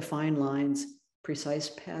create the fine lines, precise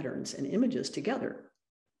patterns, and images together.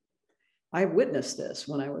 I witnessed this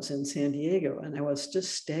when I was in San Diego, and I was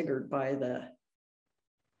just staggered by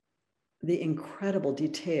the incredible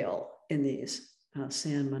detail in these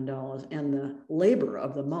sand mandalas and the labor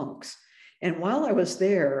of the monks. And while I was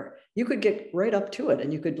there, you could get right up to it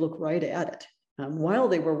and you could look right at it while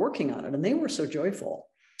they were working on it, and they were so joyful.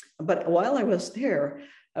 But while I was there,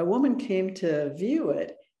 a woman came to view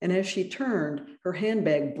it, and as she turned, her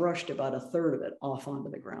handbag brushed about a third of it off onto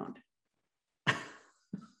the ground.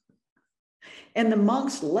 And the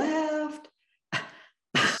monks laughed.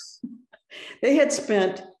 They had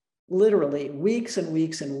spent literally weeks and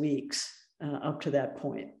weeks and weeks up to that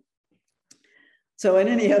point. So in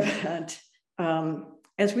any event,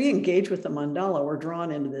 as we engage with the mandala, we're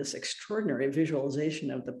drawn into this extraordinary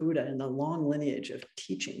visualization of the Buddha and the long lineage of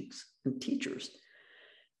teachings and teachers.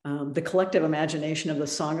 The collective imagination of the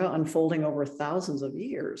Sangha unfolding over thousands of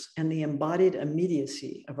years, and the embodied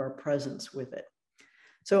immediacy of our presence with it.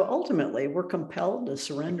 So ultimately, we're compelled to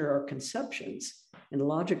surrender our conceptions and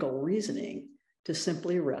logical reasoning to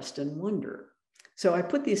simply rest and wonder. So I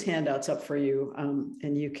put these handouts up for you,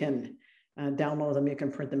 and you can download them, you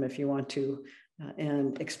can print them if you want to,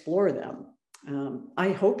 and explore them.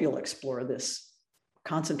 I hope you'll explore this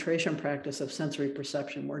concentration practice of sensory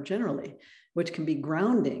perception more generally, which can be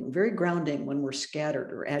grounding, very grounding when we're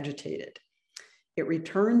scattered or agitated. It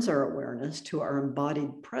returns our awareness to our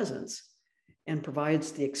embodied presence and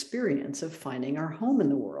provides the experience of finding our home in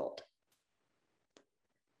the world.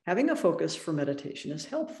 Having a focus for meditation is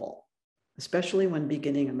helpful, especially when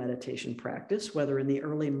beginning a meditation practice, whether in the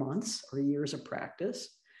early months or years of practice,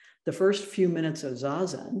 the first few minutes of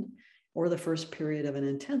zazen, or the first period of an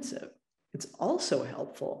intensive. It's also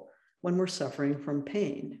helpful when we're suffering from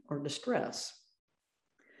pain or distress.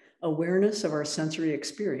 Awareness of our sensory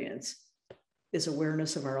experience is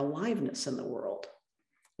awareness of our aliveness in the world.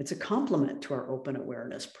 It's a complement to our open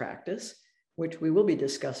awareness practice, which we will be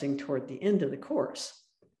discussing toward the end of the course.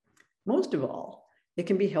 Most of all, it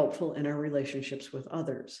can be helpful in our relationships with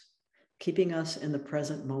others, keeping us in the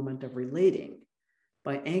present moment of relating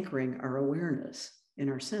by anchoring our awareness in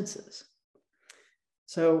our senses.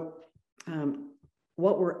 So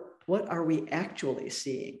what are we actually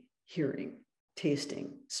seeing, hearing,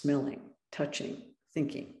 tasting, smelling, touching,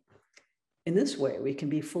 thinking? In this way, we can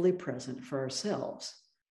be fully present for ourselves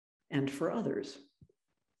and for others.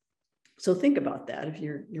 So think about that. If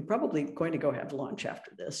you're probably going to go have lunch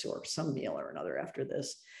after this, or some meal or another after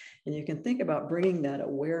this, and you can think about bringing that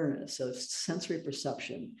awareness of sensory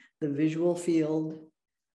perception, the visual field,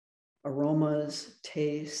 aromas,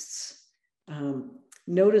 tastes,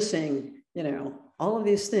 noticing, all of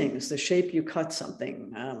these things, the shape you cut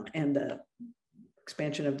something, and the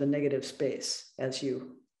expansion of the negative space as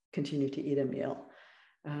you continue to eat a meal.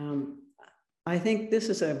 I think this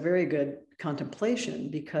is a very good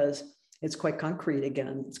contemplation because it's quite concrete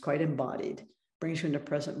again, it's quite embodied, brings you into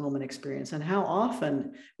present moment experience. And how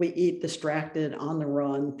often we eat distracted, on the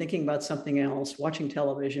run, thinking about something else, watching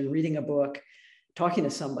television, reading a book, talking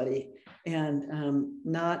to somebody, and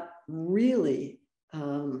not really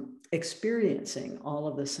experiencing all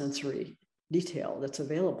of the sensory detail that's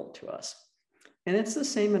available to us. And it's the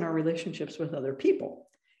same in our relationships with other people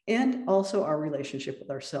and also our relationship with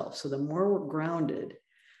ourselves. So the more we're grounded,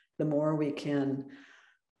 the more we can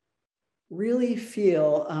really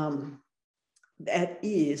feel at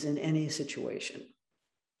ease in any situation,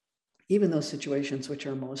 even those situations which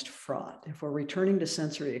are most fraught. If we're returning to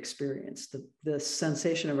sensory experience, the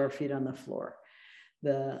sensation of our feet on the floor,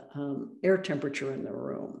 the air temperature in the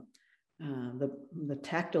room, the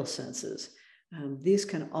tactile senses, these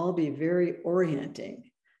can all be very orienting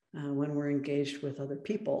when we're engaged with other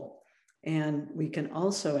people. And we can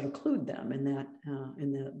also include them in that,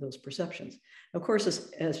 those perceptions. Of course,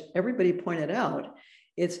 as everybody pointed out,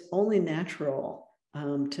 it's only natural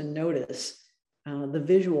to notice the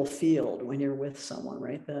visual field when you're with someone,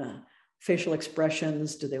 right? The facial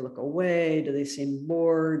expressions, do they look away? Do they seem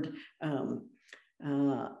bored?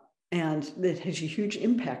 And it has a huge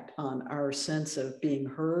impact on our sense of being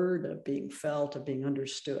heard, of being felt, of being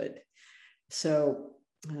understood. So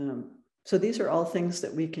these are all things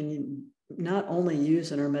that we can not only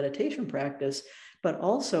use in our meditation practice, but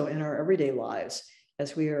also in our everyday lives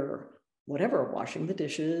as we are, whatever, washing the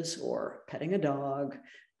dishes or petting a dog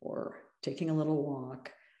or taking a little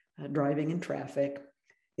walk, driving in traffic.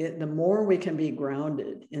 The more we can be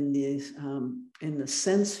grounded in these, in the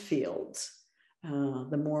sense fields,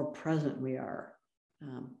 the more present we are.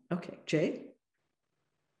 Okay, Jay?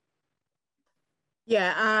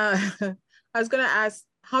 Yeah, I was gonna ask,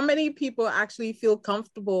 how many people actually feel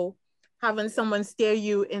comfortable having someone stare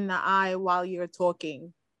you in the eye while you're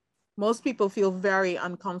talking? Most people feel very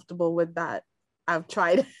uncomfortable with that. I've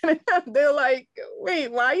tried. They're like,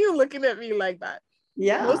 wait, why are you looking at me like that?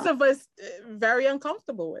 Yeah. Most of us very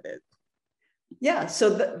uncomfortable with it. Yeah, so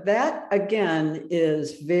that again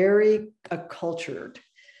is very cultured.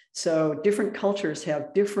 So different cultures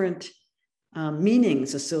have different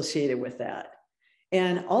meanings associated with that.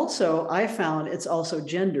 And also I found it's also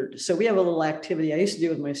gendered. So we have a little activity I used to do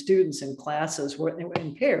with my students in classes where,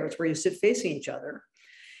 in pairs where you sit facing each other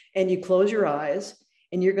and you close your eyes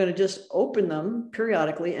and you're going to just open them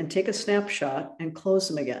periodically and take a snapshot and close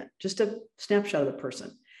them again, just a snapshot of the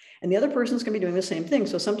person. And the other person's going to be doing the same thing.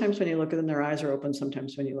 So sometimes when you look at them, their eyes are open.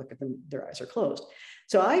 Sometimes when you look at them, their eyes are closed.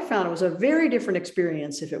 So I found it was a very different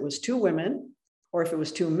experience if it was two women or if it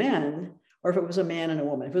was two men or if it was a man and a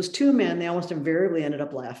woman. If it was two men, they almost invariably ended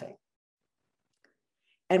up laughing.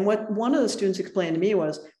 And what one of the students explained to me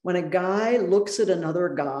was when a guy looks at another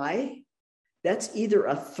guy, that's either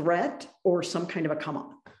a threat or some kind of a come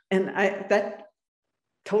on. And that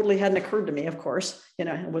totally hadn't occurred to me, of course,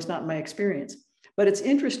 it was not my experience. But it's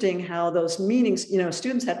interesting how those meanings,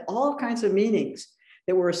 students had all kinds of meanings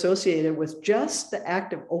that were associated with just the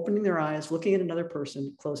act of opening their eyes, looking at another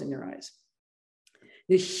person, closing their eyes.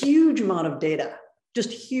 A huge amount of data,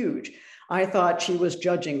 just huge. I thought she was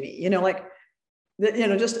judging me,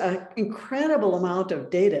 just an incredible amount of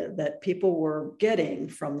data that people were getting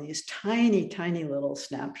from these tiny, tiny little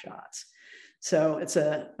snapshots. So it's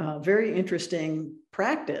a very interesting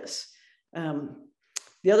practice.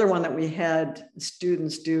 The other one that we had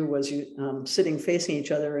students do was sitting facing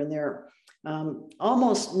each other and they're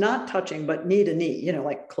almost not touching, but knee to knee,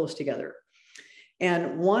 like close together.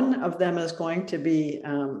 And one of them is going to be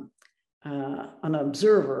an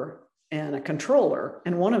observer and a controller,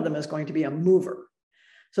 and one of them is going to be a mover.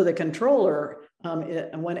 So the controller,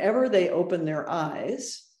 whenever they open their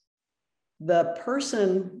eyes, the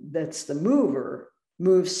person that's the mover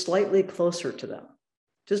moves slightly closer to them,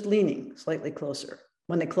 just leaning slightly closer.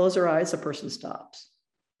 When they close their eyes, the person stops.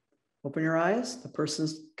 Open your eyes, the person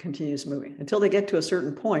continues moving until they get to a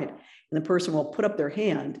certain point, and the person will put up their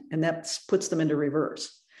hand, and that puts them into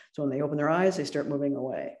reverse. So when they open their eyes, they start moving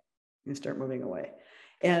away. They start moving away.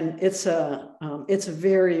 And it's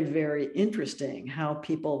very, very interesting how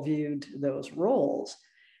people viewed those roles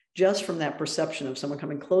just from that perception of someone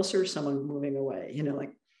coming closer, someone moving away.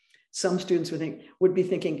 Like some students would be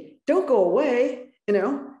thinking, don't go away,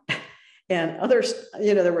 And others,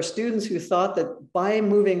 there were students who thought that by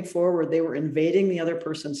moving forward, they were invading the other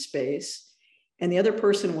person's space, and the other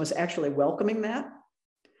person was actually welcoming that.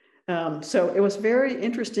 So it was very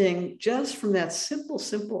interesting just from that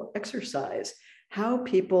simple exercise, how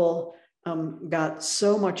people got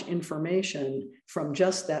so much information from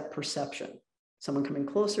just that perception. Someone coming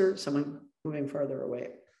closer, someone moving farther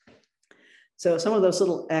away. So some of those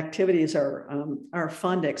little activities are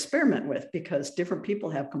fun to experiment with because different people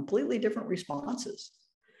have completely different responses.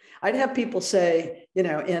 I'd have people say,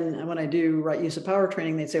 when I do right use of power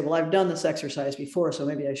training, they'd say, well, I've done this exercise before, so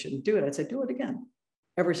maybe I shouldn't do it. I'd say, do it again.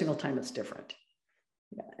 Every single time it's different.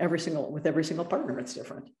 Yeah, with every single partner, it's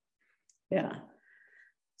different. Yeah.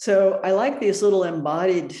 So I like these little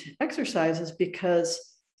embodied exercises because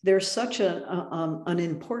they're such an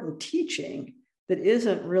important teaching that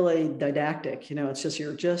isn't really didactic. It's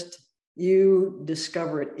just you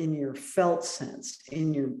discover it in your felt sense,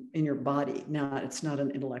 in your body. It's not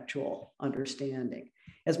an intellectual understanding,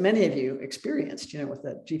 as many of you experienced, with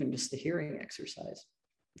even just the hearing exercise.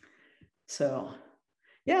 So,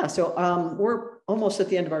 yeah. So we're almost at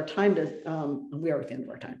the end of our time. We are at the end of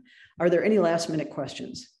our time. Are there any last minute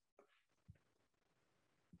questions?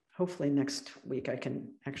 Hopefully next week I can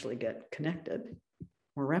actually get connected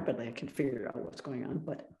more rapidly. I can figure out what's going on,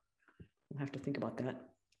 but we'll have to think about that.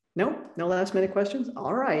 No last minute questions.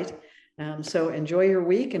 All right. So enjoy your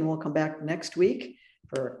week, and we'll come back next week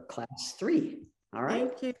for class 3. All right.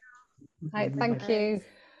 Thank you. Right, thank you.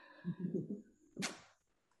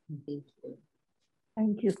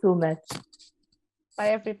 Thank you so much. Bye,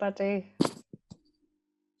 everybody.